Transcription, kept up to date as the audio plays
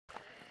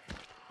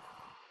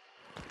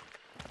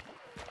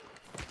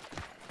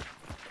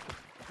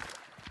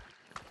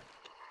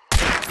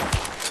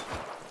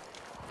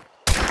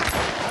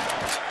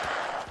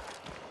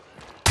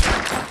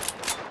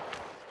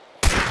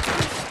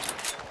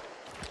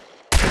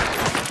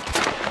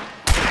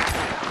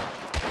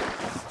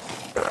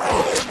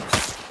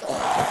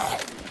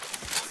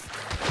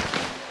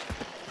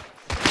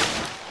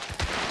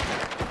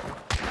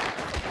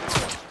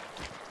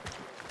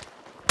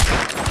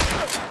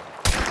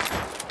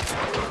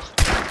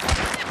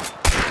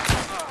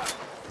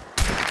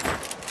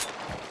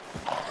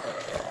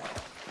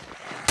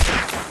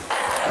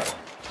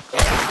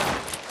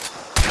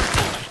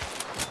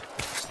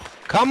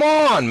Come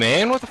on,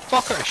 man. What the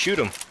fuck? Shoot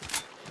him.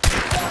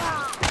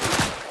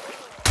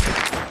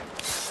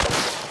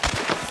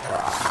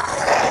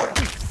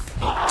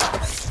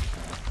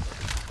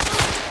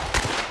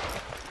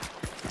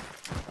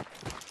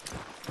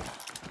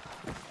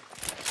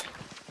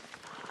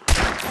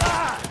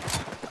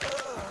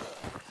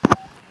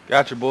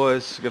 Gotcha,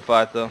 boys. Good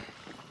fight, though.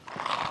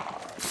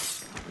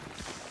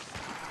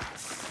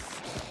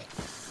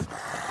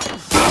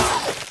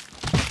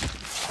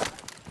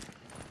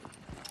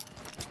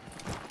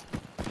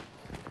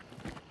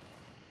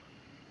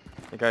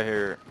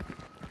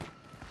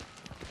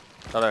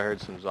 I thought I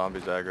heard some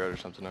zombies aggro or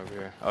something over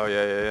here. Oh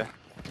yeah.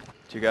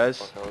 Two guys?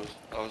 Fuck,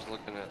 I was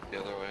looking at the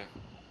other way.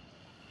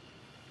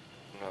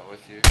 I'm not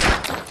with you.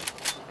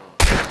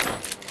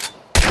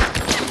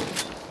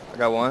 I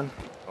got one.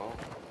 Oh.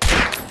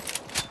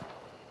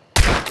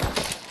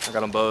 I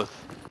got them both.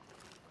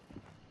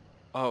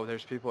 Oh,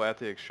 there's people at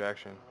the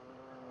extraction.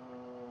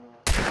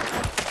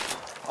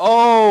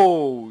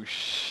 Oh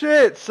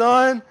shit,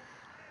 son!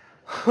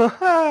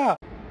 Haha!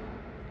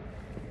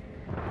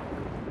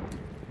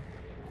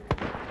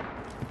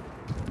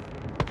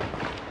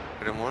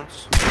 Hit him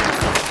once.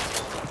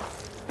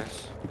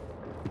 Nice.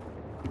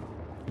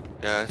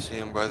 Yeah, I see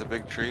him by the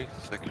big tree,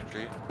 second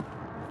tree.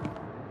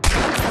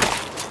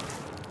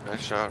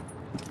 Nice shot.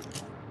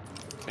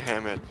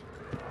 Damn it.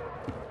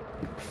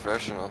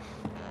 Professional.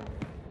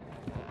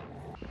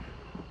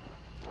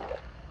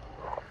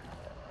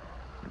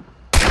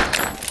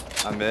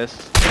 I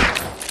missed.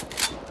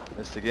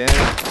 Missed again.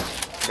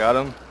 Got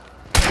him.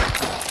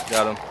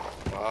 Got him.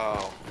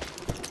 Wow.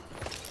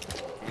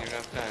 You didn't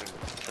have time.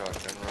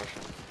 Shotgun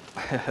Russian.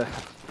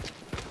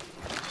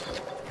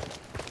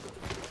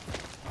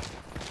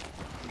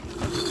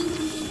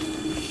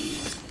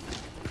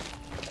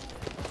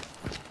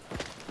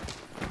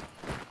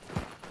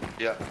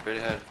 Yeah, right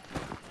ahead.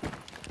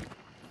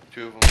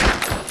 Two of them.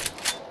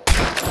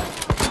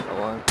 Got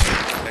one.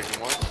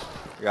 Taking one.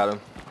 Got him.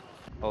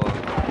 Hold on.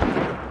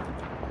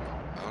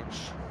 Ouch.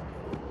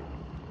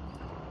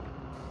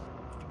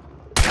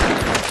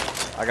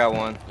 I got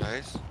one.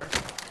 Nice.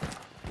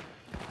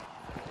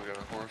 We got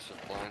a horse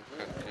that's blind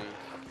cut too.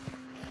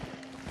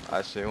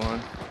 I see one.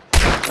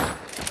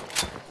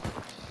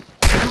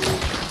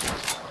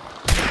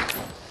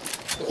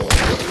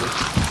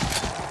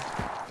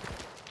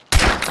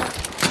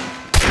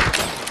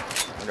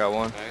 I got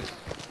one. Nice.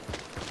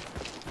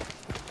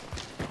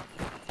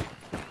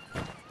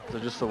 Is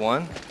it just the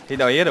one? He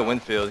had a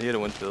Winfield. He had a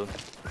Winfield.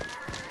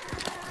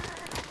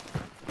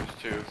 There's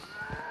two.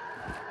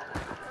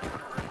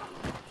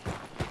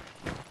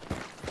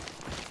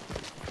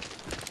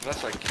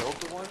 Unless I killed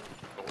the one?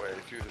 Oh wait,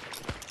 if you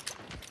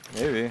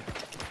Maybe.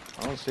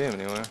 I don't see him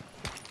anywhere.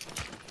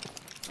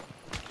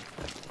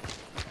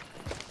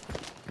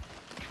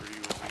 tree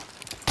with me.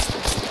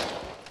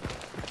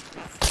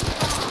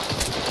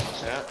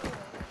 Yeah.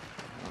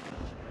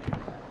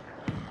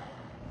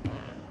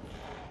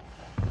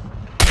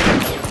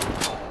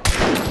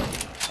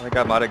 I think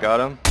I might have got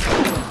him.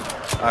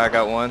 I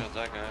got one. Killed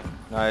that guy.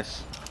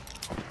 Nice.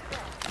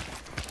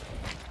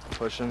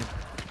 Pushing.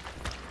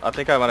 I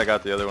think I might have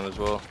got the other one as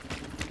well.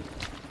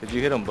 Did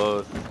you hit them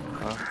both?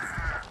 Huh?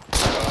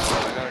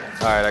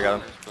 Alright, I got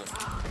him. But,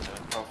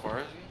 how far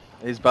is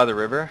he? He's by the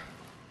river.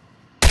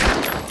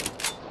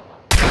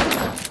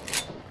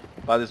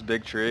 By this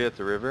big tree at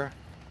the river.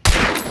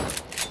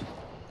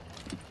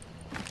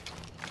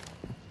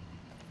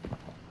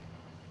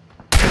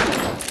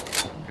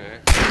 Okay.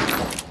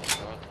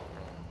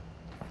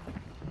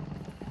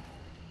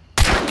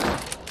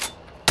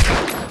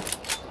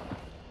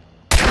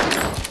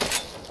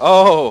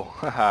 Oh!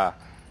 Haha.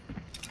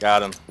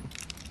 Got him.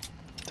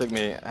 Took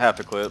me half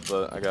a clip,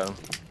 but I got him.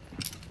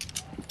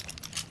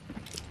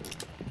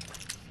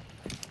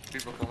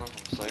 People coming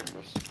from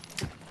Cyprus.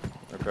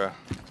 Okay.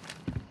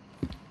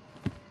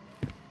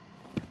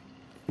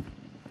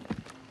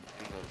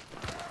 In the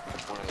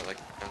one of the like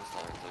fence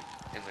lines,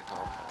 like in the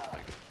compound,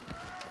 like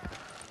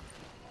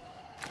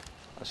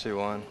I see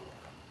one.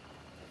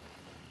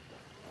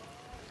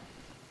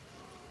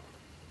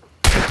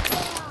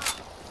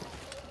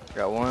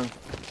 Got one.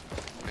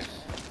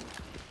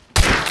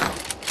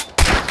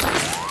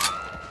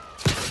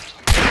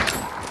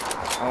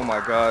 Oh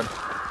my god.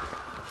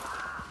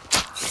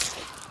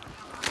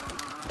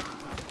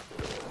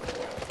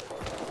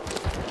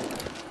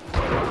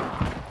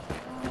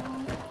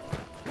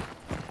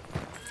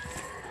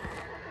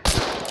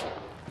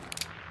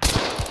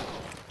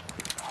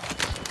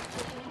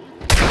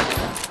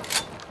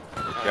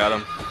 Got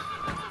him.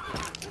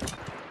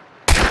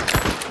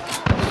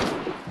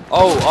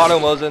 Oh, auto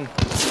Mosin.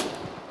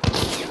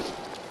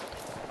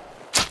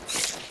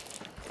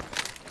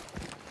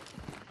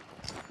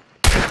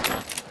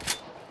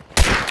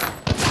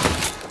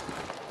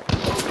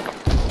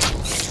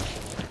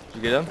 Did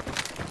you get him?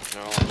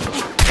 no.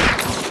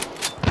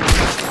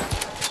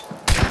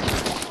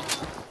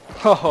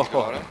 Oh,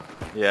 Got him?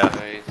 yeah.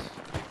 Nice.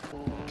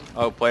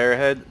 Oh, player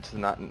head to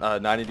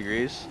 90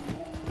 degrees.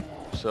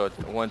 So it's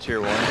 1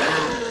 tier 1.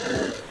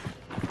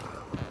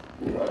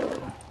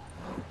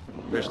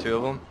 There's two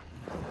of them.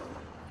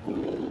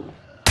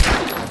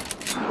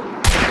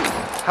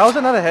 How is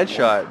it not a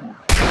headshot?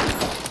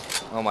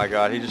 Oh my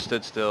god, he just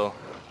stood still.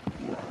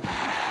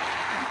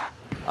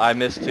 I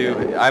missed two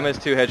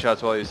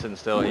headshots while he was sitting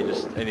still.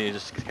 And he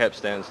just kept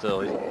standing still.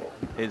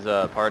 His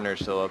partner's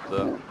still up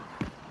though.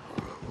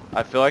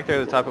 I feel like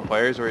they're the type of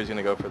players where he's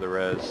gonna go for the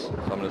res, so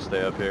I'm gonna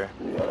stay up here.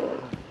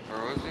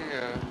 Where was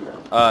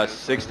he?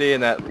 60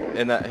 in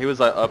that he was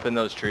like up in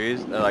those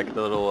trees, like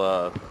the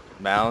little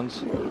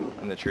mounds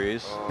in the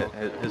trees. Oh.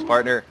 His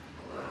partner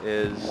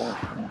is,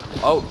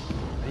 oh,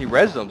 he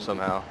rezzed them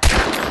somehow.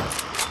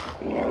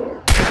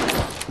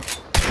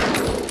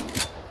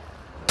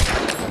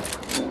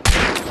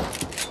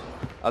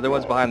 Other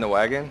one's behind the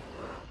wagon.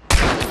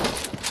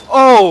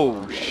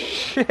 Oh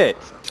shit!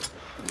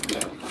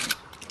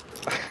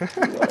 I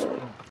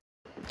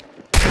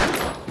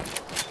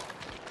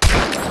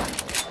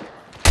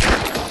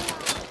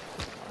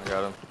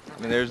got him. I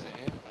mean,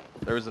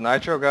 there was a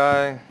nitro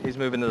guy. He's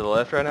moving to the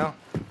left right now.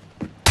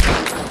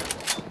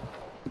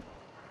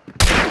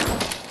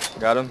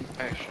 Got him.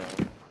 Nice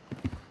shot.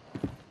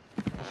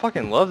 I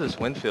fucking love this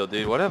Winfield,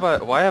 dude.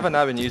 Why have I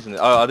not been using it?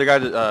 Oh, other guy,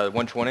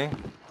 120.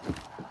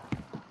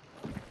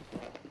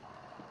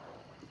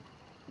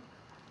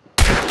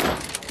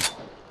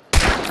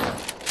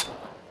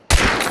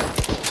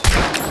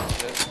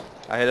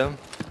 I hit him.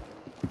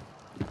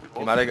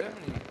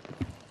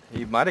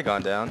 He might have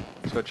gone down.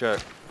 Let's go check.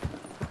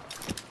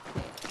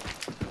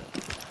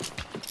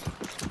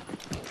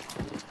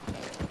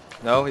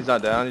 No, he's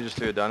not down. He just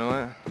threw a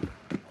dynamite.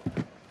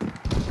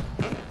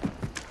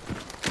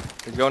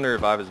 He's going to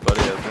revive his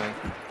buddy, I think.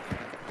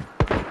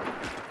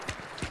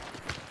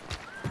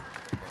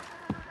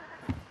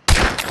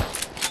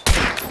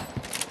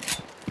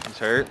 He's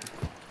hurt.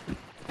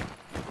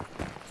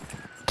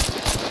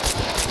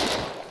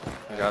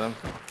 I got him.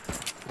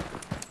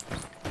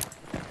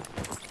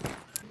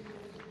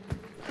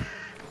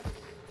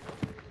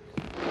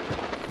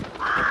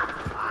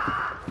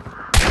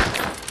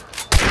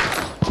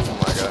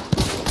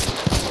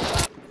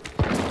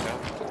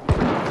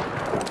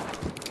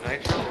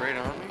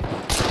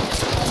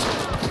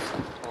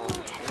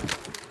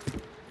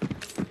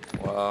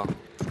 Wow.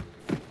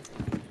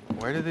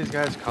 Where did these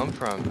guys come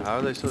from? How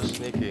are they so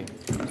sneaky?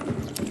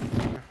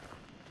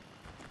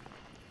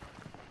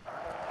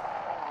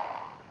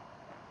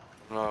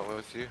 I'm not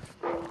with you.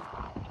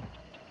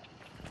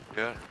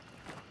 Good.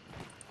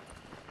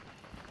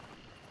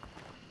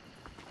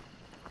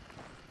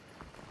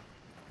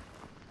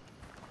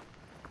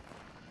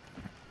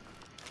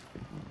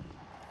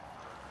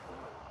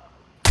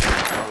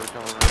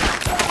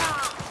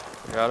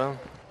 Got him.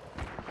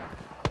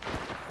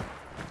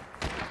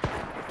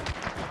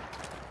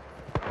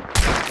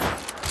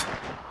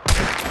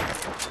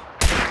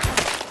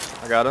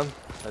 I got him.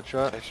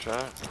 Headshot. Nice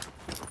shot.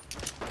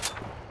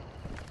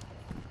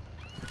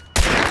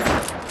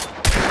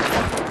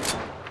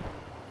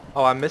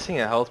 Oh, I'm missing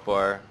a health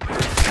bar.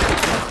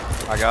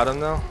 I got him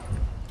though.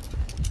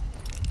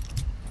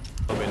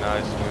 That'll be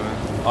nice.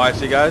 Anyway. Oh, I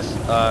see, guys.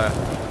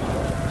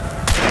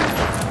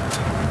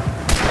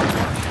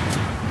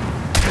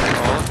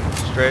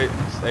 Straight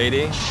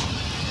 80,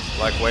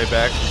 like way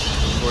back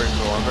towards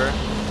the lumber.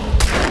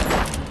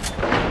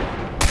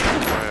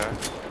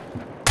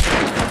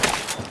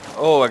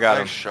 Oh, I got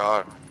him. Nice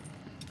shot.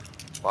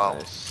 Wow.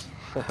 Nice.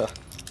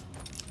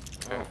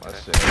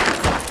 Let's see.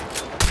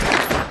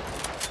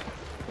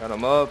 Got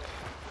him up.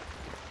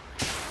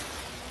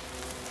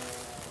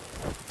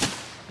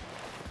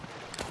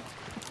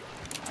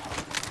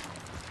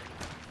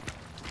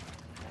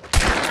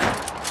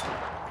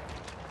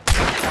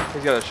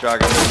 He's got a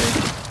shotgun with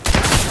me.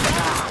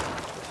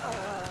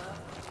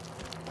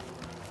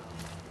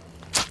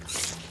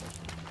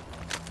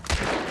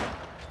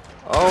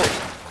 Oh.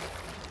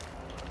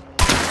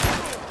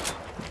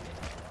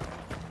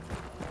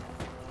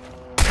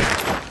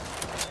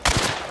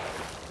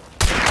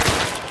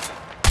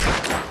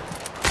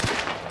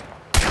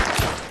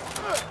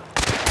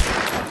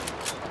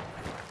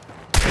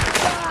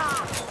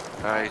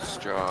 Nice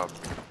job.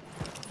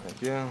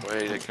 Thank you.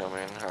 Way to come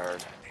in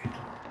hard.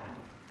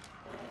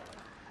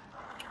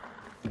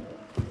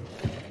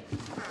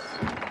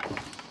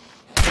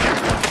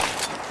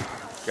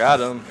 Got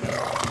him.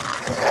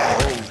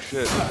 Oh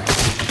shit.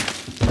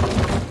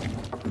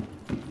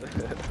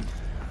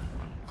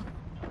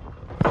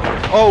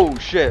 Oh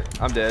shit.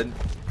 I'm dead.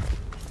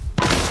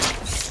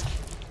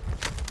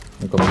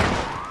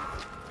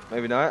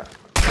 Maybe not.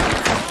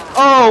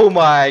 Oh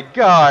my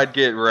god,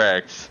 get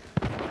wrecked.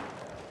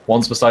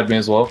 One's beside me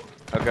as well.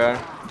 Okay.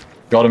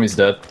 Got him, he's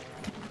dead.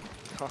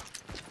 Huh.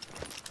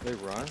 They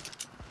run?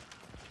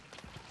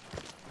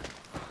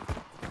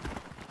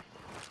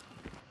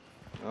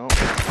 No.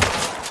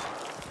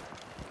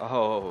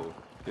 Oh,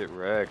 get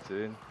wrecked,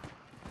 dude.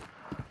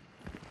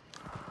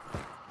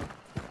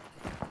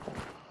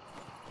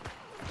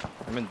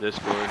 I'm in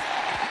Discord.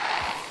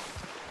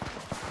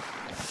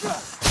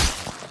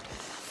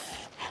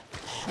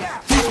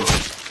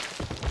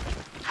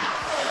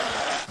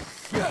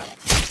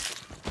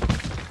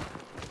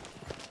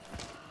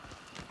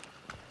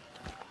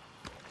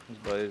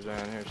 He's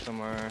around here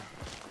somewhere.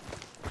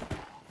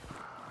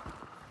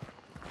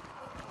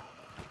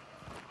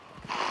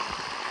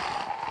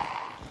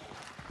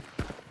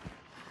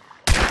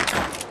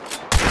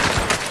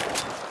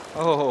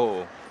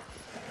 Oh.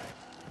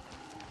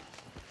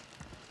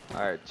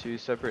 Alright, 2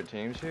 separate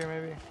teams here,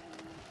 maybe?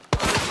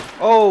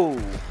 Oh!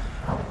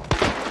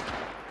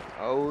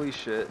 Holy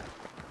shit.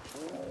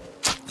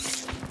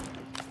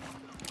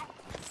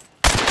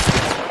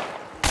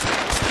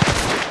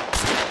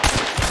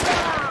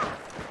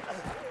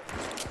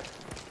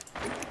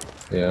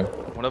 Yeah,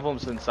 One of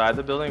them's inside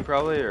the building,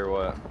 probably, or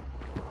what?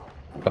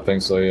 I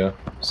think so, yeah.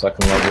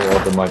 Second level,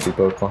 or there might be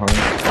both behind.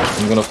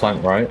 I'm gonna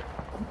flank right.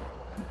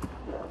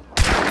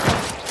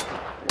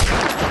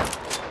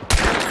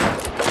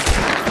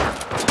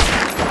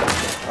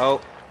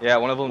 Oh, yeah,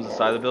 one of them's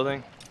inside the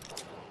building.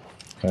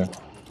 Okay.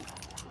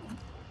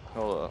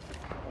 Hold up.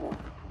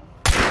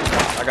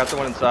 I got the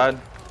one inside.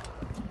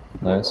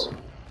 Nice.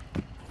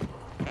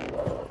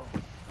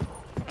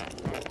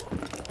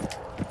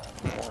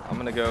 I'm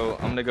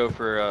gonna go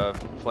for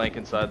flank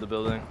inside the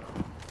building.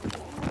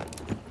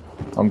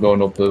 I'm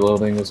going up the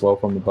building as well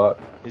from the back.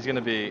 He's gonna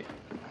be.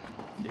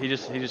 He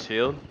just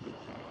healed.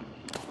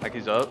 Like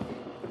he's up.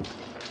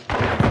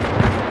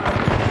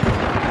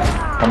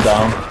 I'm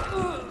down.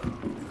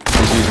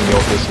 He's using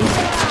your pistol.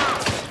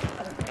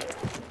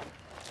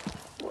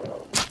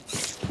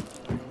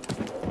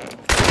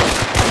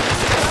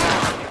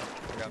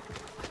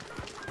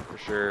 For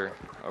sure,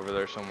 over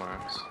there somewhere.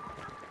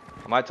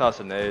 I might toss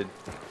a nade.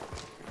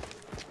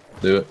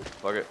 Do it.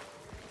 Fuck it.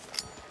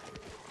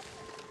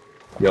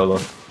 YOLO.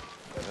 Yeah.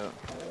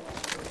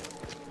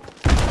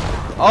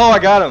 Oh, I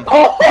got him!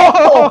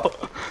 Oh!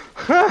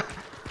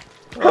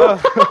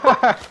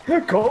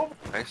 Cool.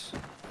 Nice.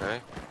 Okay.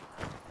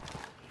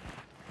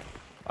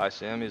 I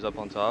see him, he's up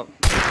on top.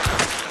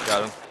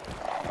 Got him.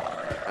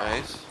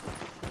 Nice.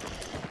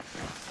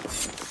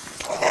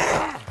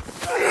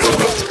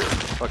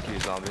 Fuck you,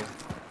 zombie.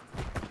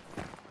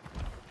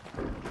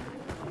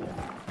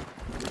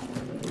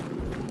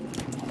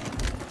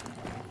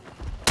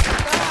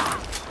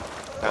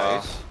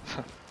 Nice.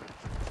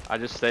 I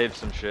just saved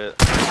some shit.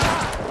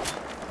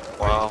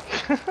 Wow.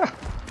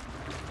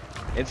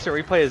 Instant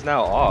replay is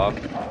now off.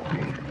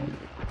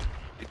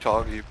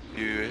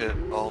 You hit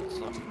all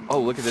stuff. Oh,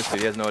 look at this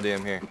dude. He has no idea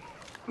I'm here.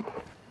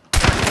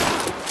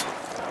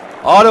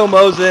 Auto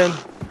Mosin.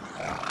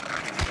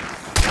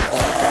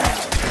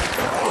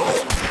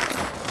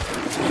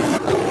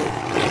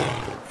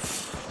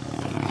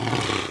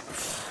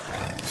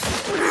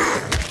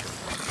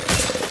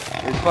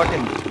 These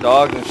fucking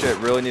dogs and shit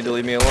really need to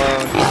leave me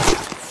alone.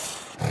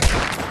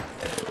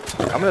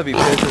 I'm gonna be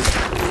pissed.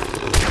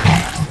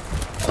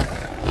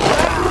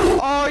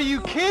 Are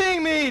you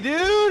kidding me,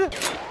 dude?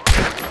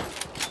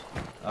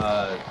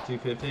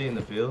 250 in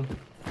the field.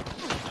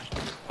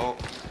 Oh,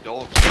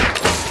 y'all.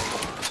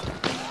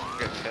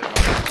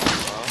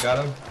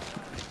 Got him.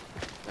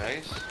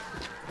 Nice.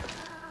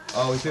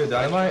 Oh, we threw a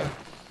dynamite?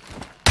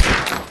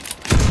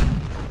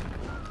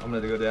 I'm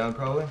gonna go down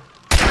probably.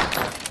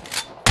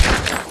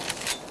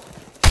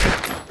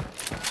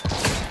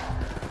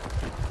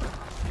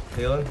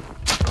 Healing.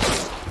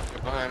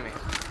 You're behind me.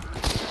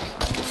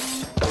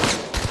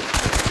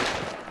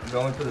 I'm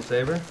going for the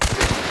saber.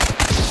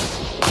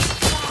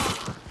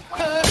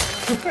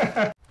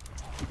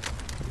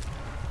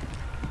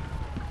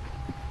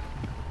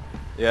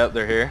 Yep,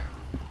 they're here.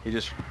 He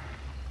just.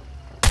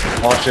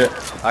 Oh shit.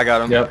 I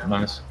got him. Yep,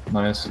 nice.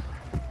 Nice.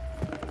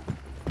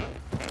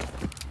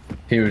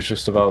 He was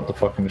just about to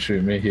fucking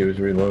shoot me, he was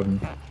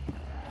reloading.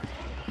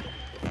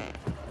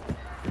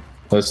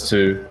 There's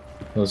 2.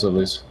 There's at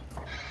least.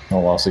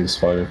 Oh, I see the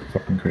spider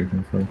fucking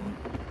creeping through.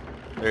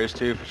 There's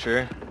 2 for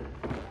sure.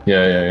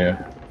 Yeah, yeah,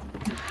 yeah.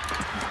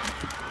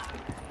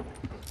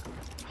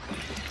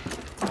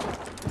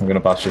 I'm gonna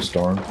bash your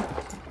storm.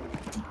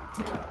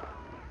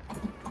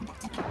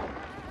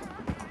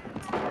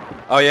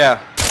 Oh yeah.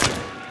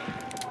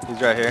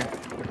 He's right here.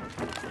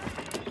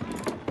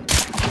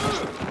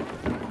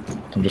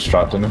 I'm just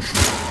trapped in him.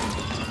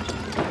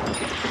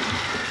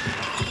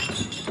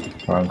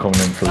 Alright, I'm coming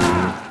in for you.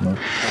 No.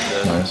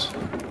 Nice.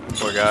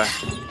 Poor guy.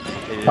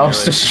 I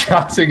was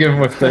distracting him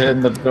with the hit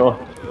in the door.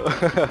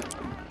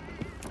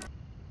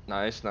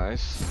 Nice,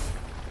 nice.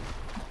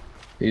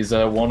 He's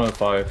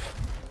 105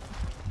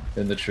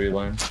 in the tree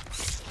line.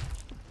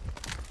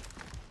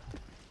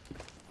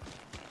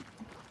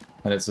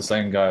 And it's the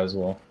same guy as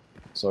well.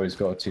 So he's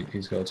got a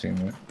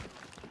teammate.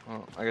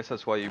 Well, I guess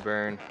that's why you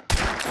burn.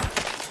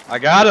 I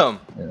got him!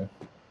 Yeah.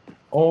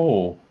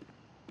 Oh.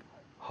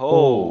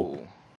 Oh.